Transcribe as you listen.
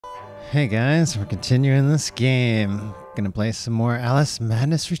Hey guys, we're continuing this game. Gonna play some more Alice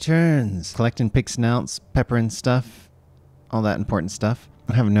Madness Returns. Collecting pig snouts, pepper and stuff. All that important stuff.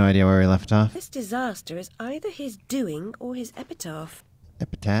 I have no idea where we left off. This disaster is either his doing or his epitaph.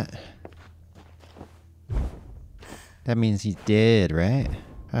 Epitaph. That means he's dead, right?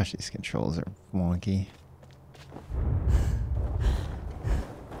 Gosh, these controls are wonky.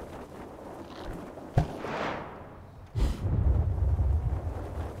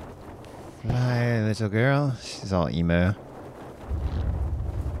 Fly, little girl. She's all emo.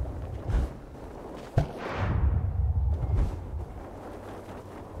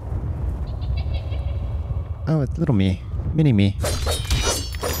 Oh, it's little me. Mini me.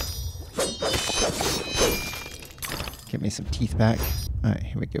 Get me some teeth back. Alright,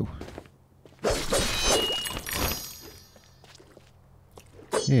 here we go.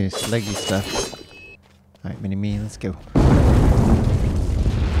 Here's leggy stuff. Alright, mini me, let's go.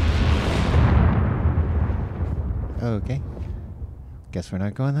 Okay. Guess we're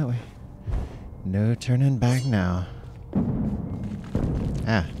not going that way. No turning back now.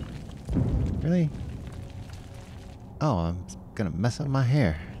 Ah. Really? Oh, I'm gonna mess up my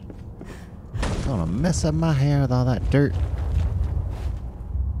hair. I'm gonna mess up my hair with all that dirt.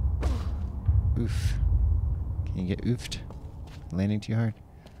 Oof. Can you get oofed? Landing too hard?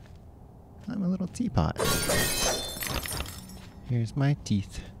 I'm a little teapot. Here's my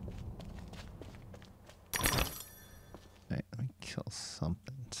teeth. Alright, let me kill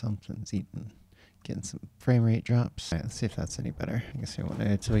something. Something's eating. Getting some frame rate drops. Alright, let's see if that's any better. I guess we won't know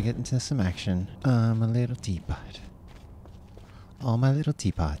until we get into some action. I'm a little teapot. All my little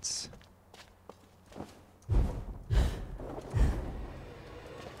teapots.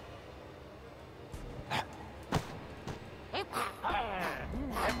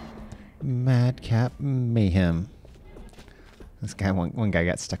 Madcap mayhem. This guy, one guy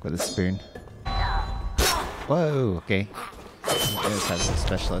got stuck with a spoon. Whoa, okay. These guys have some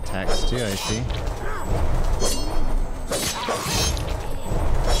special attacks too, I see.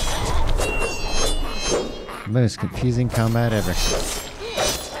 Most confusing combat ever.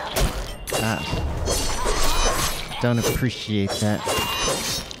 Ah. Don't appreciate that.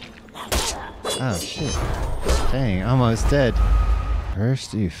 Oh shit. Dang, almost dead.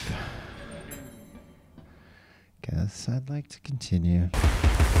 First oof. Guess I'd like to continue.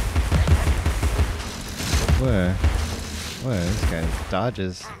 Whoa. Whoa, this guy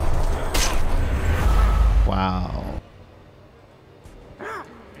dodges. Wow.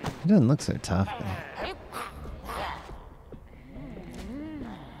 He doesn't look so tough, though.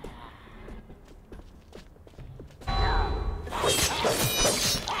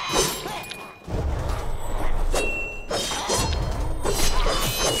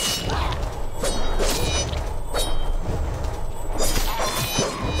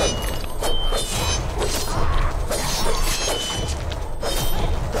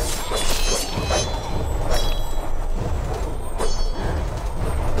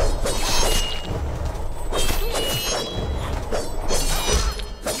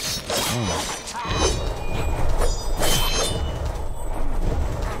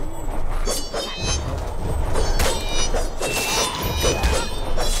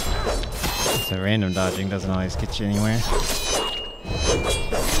 So random dodging doesn't always get you anywhere.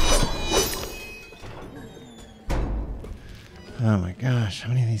 Oh my gosh, how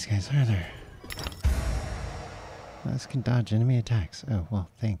many of these guys are there? This can dodge enemy attacks. Oh, well,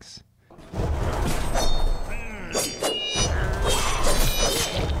 thanks.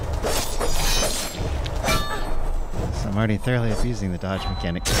 So I'm already thoroughly abusing the dodge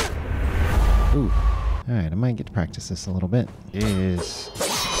mechanic. Ooh. Alright, I might get to practice this a little bit. Jeez,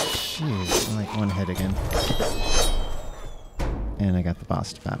 I'm like one hit again. And I got the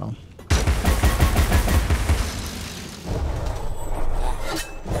boss to battle.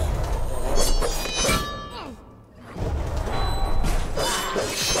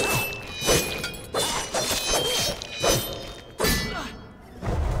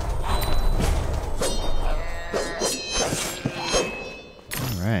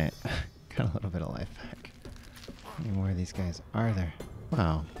 Alright, got a little bit of life back. How many more of these guys are there?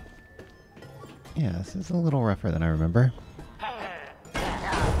 Wow. Yeah, this is a little rougher than I remember.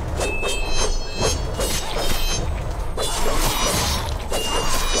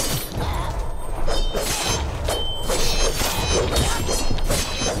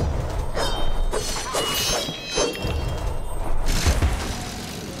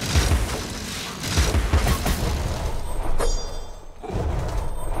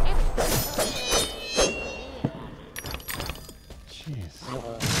 Jeez.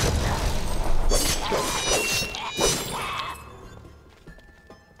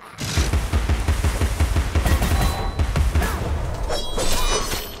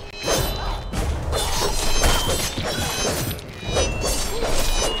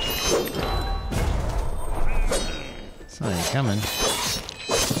 coming.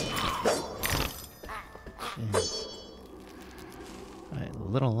 Jeez. Alright, a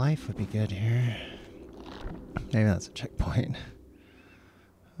little life would be good here. Maybe that's a checkpoint.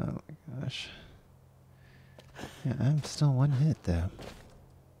 Oh my gosh. Yeah, I'm still one hit though.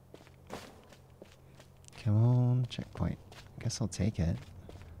 Come on, checkpoint. Guess I'll take it.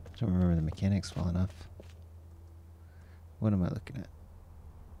 I don't remember the mechanics well enough. What am I looking at?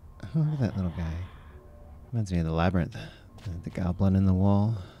 Oh, look at that little guy. Reminds me of the labyrinth. The goblin in the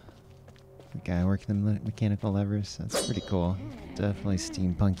wall. The guy working the mechanical levers. That's pretty cool. Definitely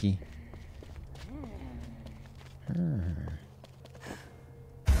steampunky.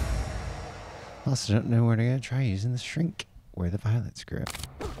 Also don't know where to go. Try using the shrink where the violets grow.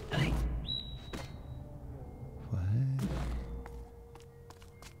 What?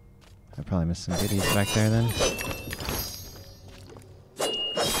 I probably missed some goodies back there then.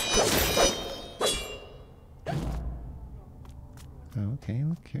 Oh, okay,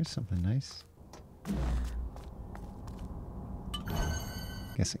 look, here's something nice.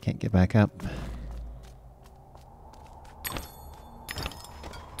 Guess I can't get back up.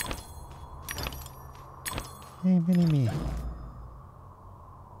 Hey, mini-me.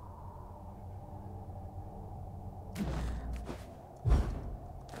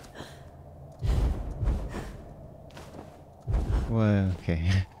 Whoa,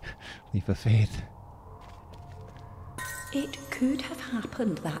 okay. Leap of faith. It could have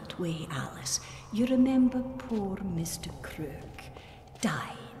happened that way, Alice. You remember poor Mr. Crook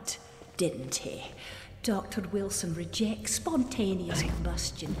died, didn't he? Dr. Wilson rejects spontaneous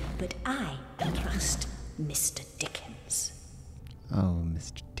combustion, but I trust Mr. Dickens. Oh,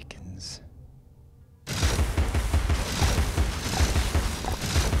 Mr. Dickens.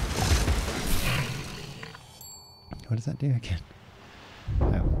 What does that do again?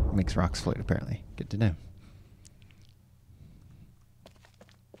 Oh, makes rocks float apparently. Good to know.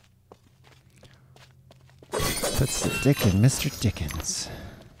 Puts the dick in Mr. Dickens.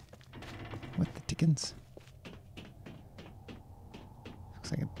 What the Dickens?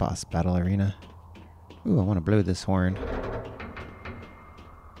 Looks like a boss battle arena. Ooh, I want to blow this horn.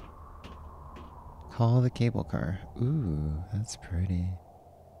 Call the cable car. Ooh, that's pretty.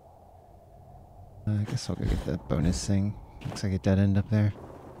 I guess I'll go get the bonus thing. Looks like a dead end up there.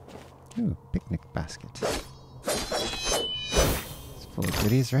 Ooh, picnic basket. It's full of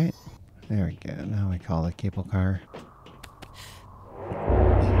goodies, right? There we go. Now we call the cable car.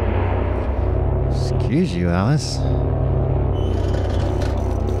 Excuse you, Alice.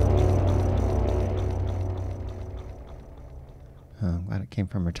 Oh, I'm glad it came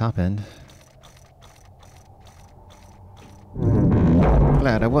from her top end.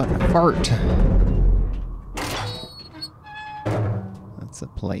 Glad I wasn't a fart. That's a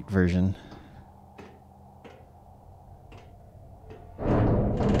polite version.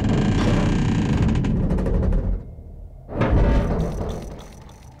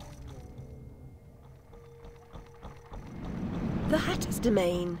 The Hatter's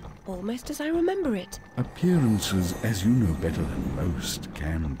Domain, almost as I remember it. Appearances, as you know better than most,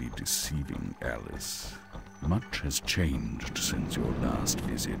 can be deceiving, Alice. Much has changed since your last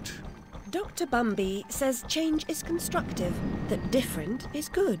visit. Dr. Bumby says change is constructive, that different is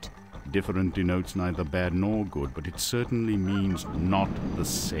good. Different denotes neither bad nor good, but it certainly means not the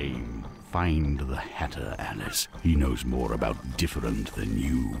same. Find the Hatter, Alice. He knows more about different than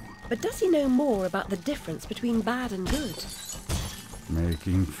you. But does he know more about the difference between bad and good?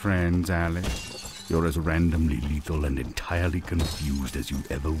 Making friends, Alice. You're as randomly lethal and entirely confused as you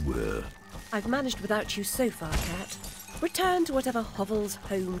ever were. I've managed without you so far, Cat. Return to whatever hovels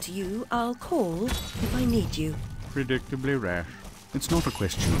home to you. I'll call if I need you. Predictably rash. It's not a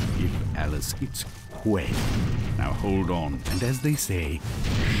question of if, Alice, it's when. Now hold on, and as they say,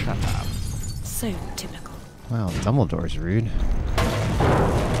 shut up. So typical. Wow, Dumbledore's rude.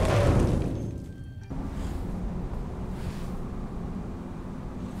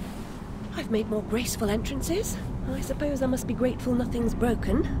 I've made more graceful entrances. I suppose I must be grateful nothing's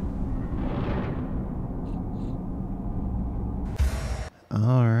broken.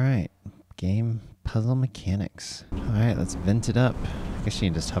 Alright. Game puzzle mechanics. Alright, let's vent it up. I guess you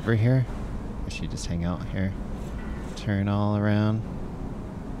can just hover here. I guess you just hang out here. Turn all around.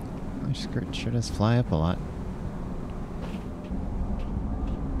 My skirt sure does fly up a lot.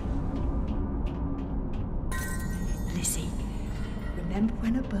 Lizzie, remember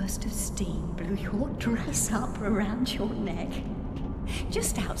when a burst of steam blew your dress up around your neck?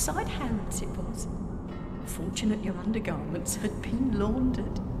 Just outside Harrods it was. Fortunate your undergarments had been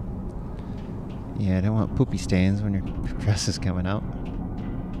laundered. Yeah, I don't want poopy stains when your dress is coming out.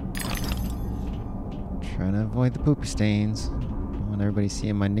 Trying to avoid the poopy stains. Don't want everybody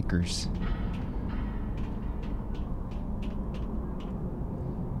seeing my knickers.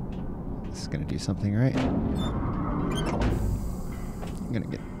 This is gonna do something, right? I'm gonna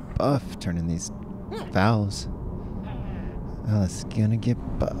get buff turning these valves. Alice is gonna get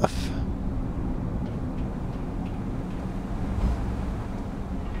buff.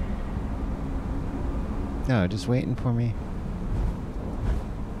 No, just waiting for me.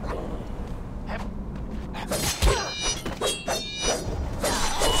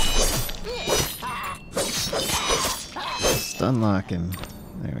 Stunlock him.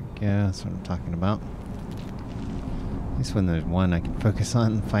 There we go, that's what I'm talking about. At least when there's one I can focus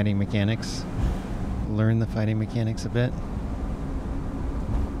on fighting mechanics. Learn the fighting mechanics a bit.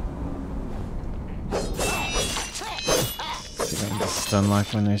 See if I can just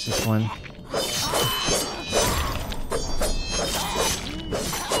stunlock when there's just one.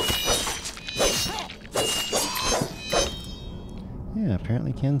 Yeah,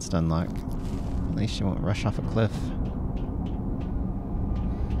 apparently can stunlock. At least you won't rush off a cliff.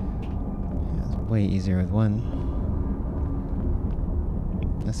 Yeah, it's way easier with one.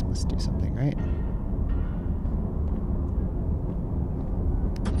 This must do something, right?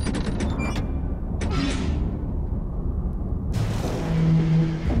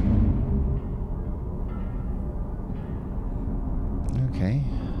 Okay.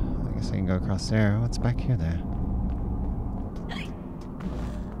 I guess I can go across there. What's back here there?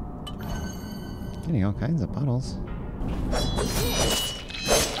 Getting all kinds of bottles.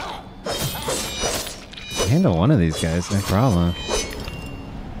 Handle one of these guys, no problem.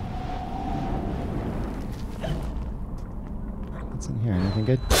 What's in here? Anything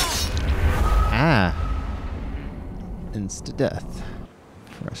good? Ah! Insta-death.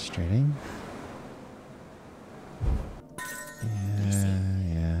 Frustrating.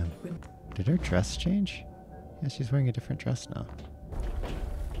 Yeah. Did her dress change? Yeah, she's wearing a different dress now.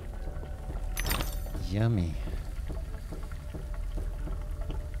 Yummy.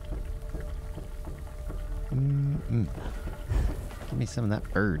 Give me some of that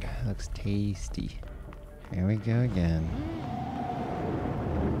bird. Looks tasty. Here we go again.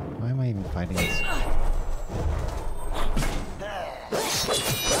 Why am I even fighting this?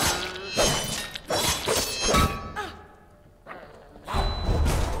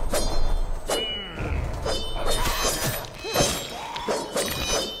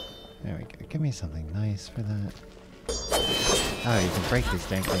 There we go. Give me something nice for that. Oh, you can break these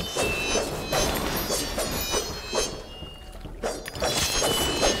dang things.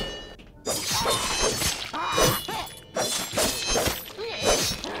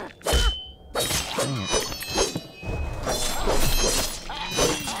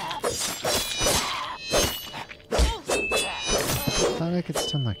 I could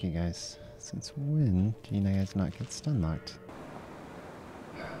stunlock you guys. Since when do you guys not get stunlocked?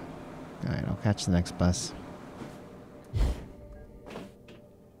 Alright, I'll catch the next bus.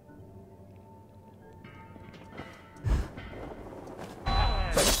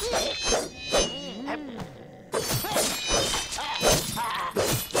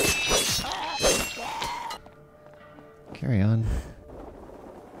 Carry on.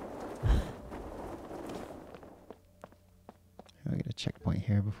 I'll get a checkpoint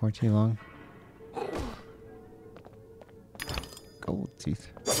here before too long. Gold tooth.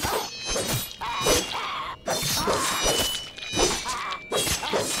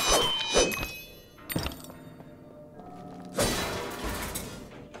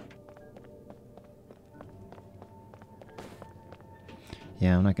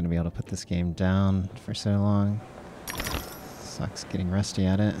 Yeah, I'm not going to be able to put this game down for so long. Sucks getting rusty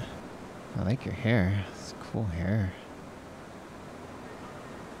at it. I like your hair. It's cool hair.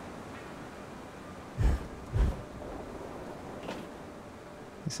 At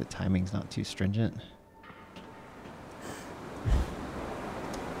least the timing's not too stringent.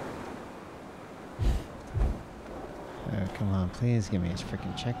 Oh, come on, please give me a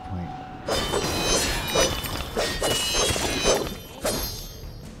freaking checkpoint.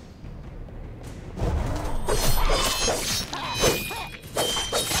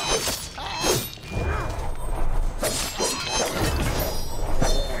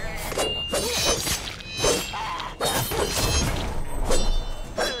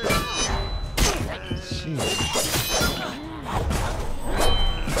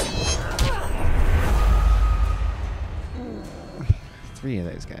 Three of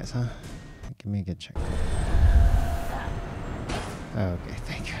those guys, huh? Give me a good check. Okay,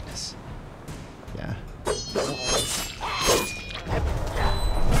 thank goodness. Yeah.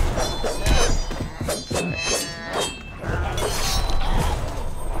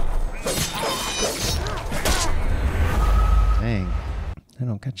 I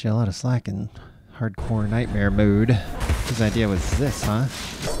don't cut you a lot of slack in hardcore nightmare mode. His idea was this, huh?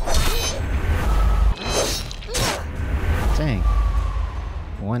 Dang.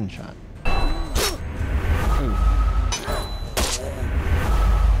 One shot. Ooh.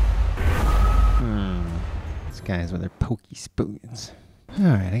 These guys with their pokey spoons.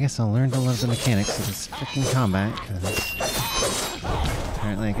 Alright, I guess I'll learn to love the mechanics of this freaking combat, because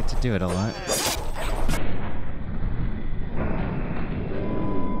apparently I get to do it a lot.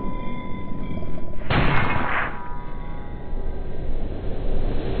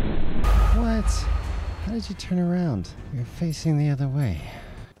 What? How did you turn around? You're facing the other way.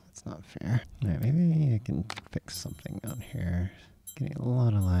 That's not fair. Alright, maybe I can fix something out here. Getting a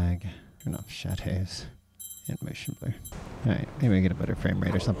lot of lag. Turn off shadows. And motion blur. Alright, maybe I get a better frame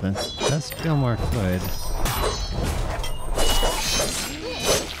rate or something. It does feel more fluid.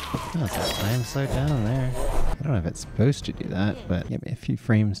 Oh, that time slowed down there. I don't know if it's supposed to do that, but give me a few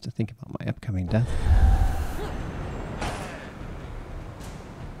frames to think about my upcoming death.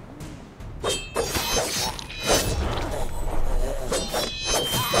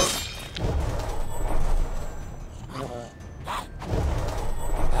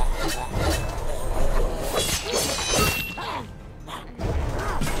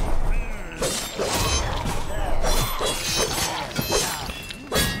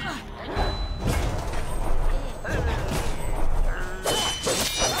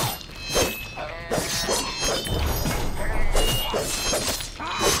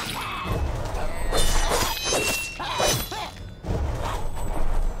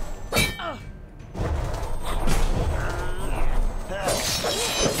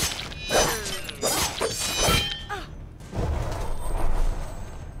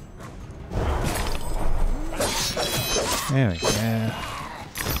 There we go.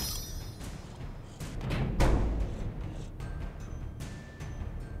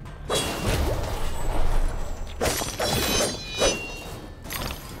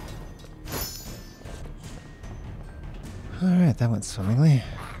 Alright, that went swimmingly.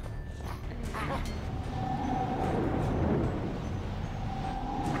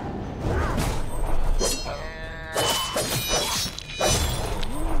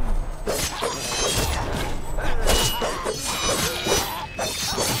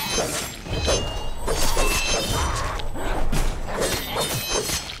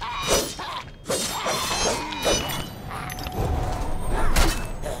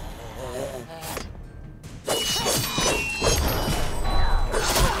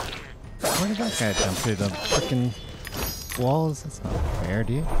 Where did that guy jump through the frickin' walls? That's not fair,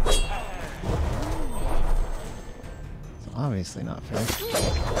 dude. It's obviously not fair.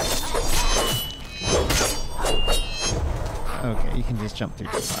 Okay, you can just jump through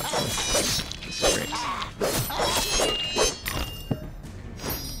the pods. This is great.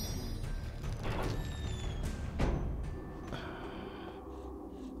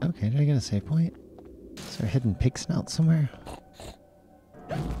 Okay, did I get a save point? Is there a hidden pig snout somewhere?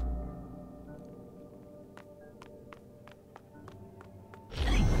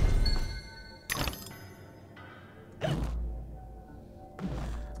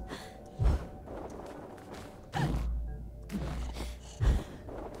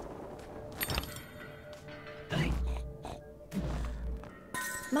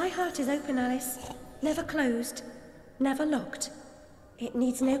 My heart is open, Alice. Never closed. Never locked. It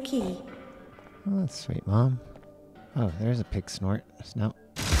needs no key. Oh, that's sweet, Mom. Oh, there's a pig snout.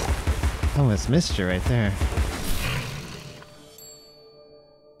 Almost missed you right there.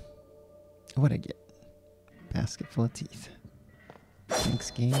 What'd I get? Basket full of teeth.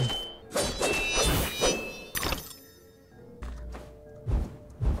 Thanks, game.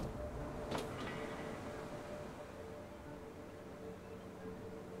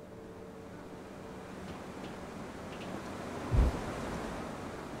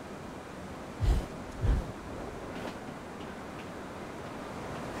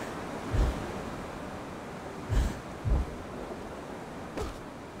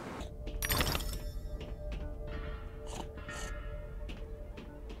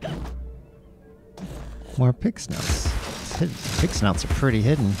 More pig snouts. It's hidden. Pig snouts are pretty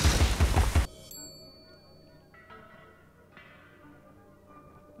hidden.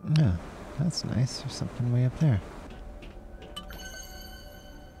 Yeah, that's nice. There's something way up there.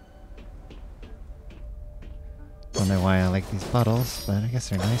 Don't know why I like these bottles, but I guess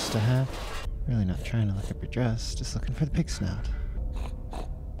they're nice to have. Really not trying to look up your dress, just looking for the pig snout.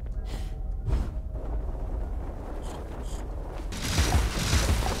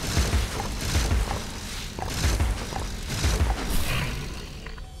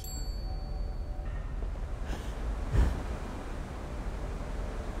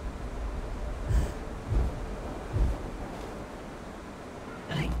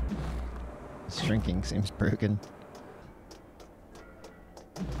 shrinking seems broken.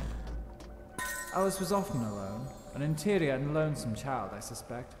 Alice was often alone, an interior and lonesome child, I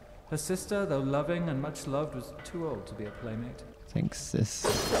suspect. Her sister, though loving and much loved, was too old to be a playmate. Thinks this...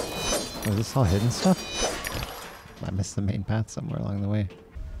 Was this all hidden stuff? I missed the main path somewhere along the way.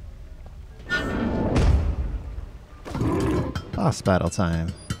 Boss battle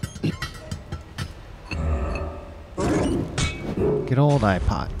time. Good old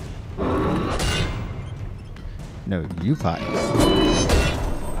iPod. No, U-Pot.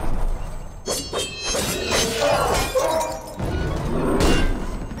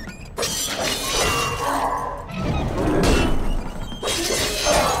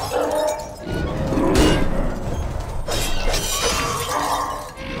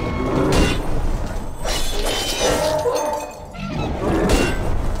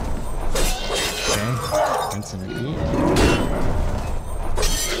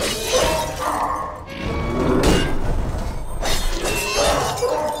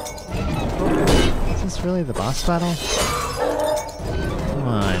 Really the boss battle? Come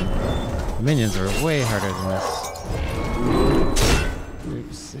on. The minions are way harder than this.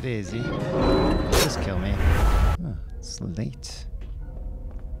 Oops, daisy. Just kill me. Oh, it's late.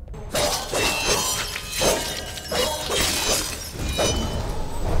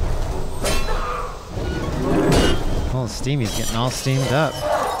 Oh, Steamy's getting all steamed up.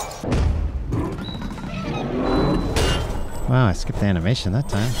 Wow, I skipped the animation that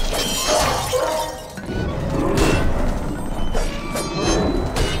time.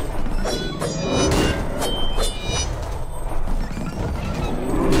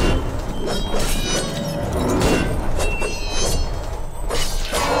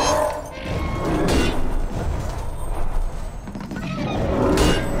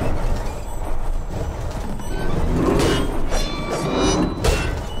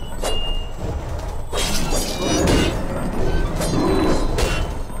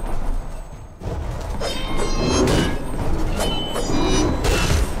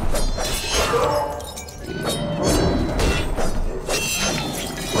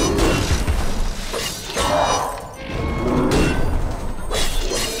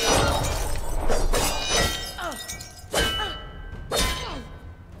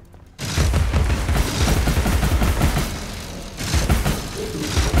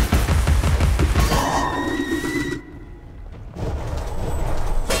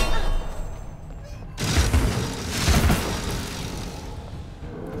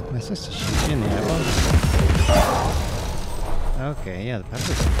 Just to shoot you in the eyeballs. Okay, yeah, the pepper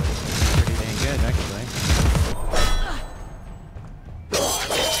spray is pretty dang good, actually.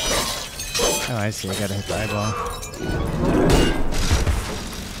 Oh, I see. I gotta hit the eyeball.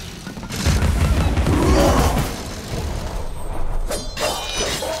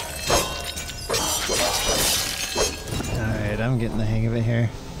 Alright, I'm getting the hang of it here.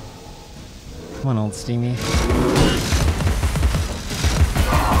 Come on, old Steamy.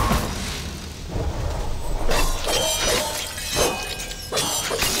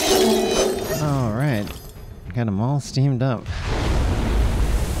 Got them all steamed up.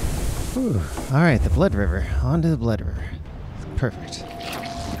 Alright, the Blood River. On to the Blood River. Perfect.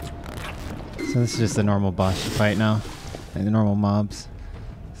 So this is just the normal boss fight now. Like the normal mobs.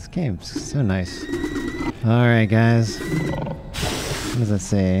 This game's so nice. Alright guys. What does that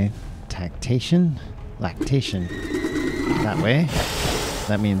say? Tactation? Lactation. That way.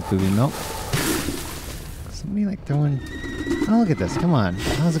 That means booby milk. Somebody like throwing... Oh, look at this. Come on.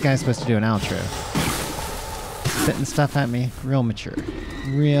 How's a guy supposed to do an outro? Spitting stuff at me. Real mature.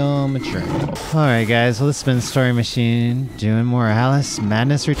 Real mature. Alright guys, well this has been Story Machine doing more Alice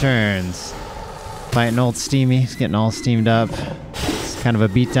Madness Returns. Fighting old Steamy. He's getting all steamed up. It's kind of a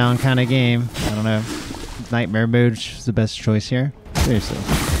beatdown kind of game. I don't know. Nightmare mode is the best choice here. Seriously.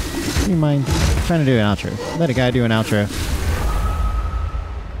 Do you mind trying to do an outro? Let a guy do an outro.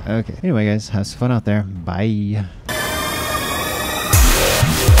 Okay. Anyway guys, have some fun out there. Bye.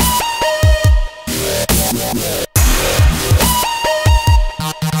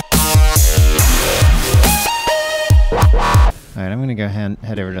 Alright, I'm gonna go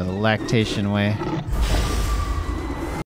head over to the Lactation Way.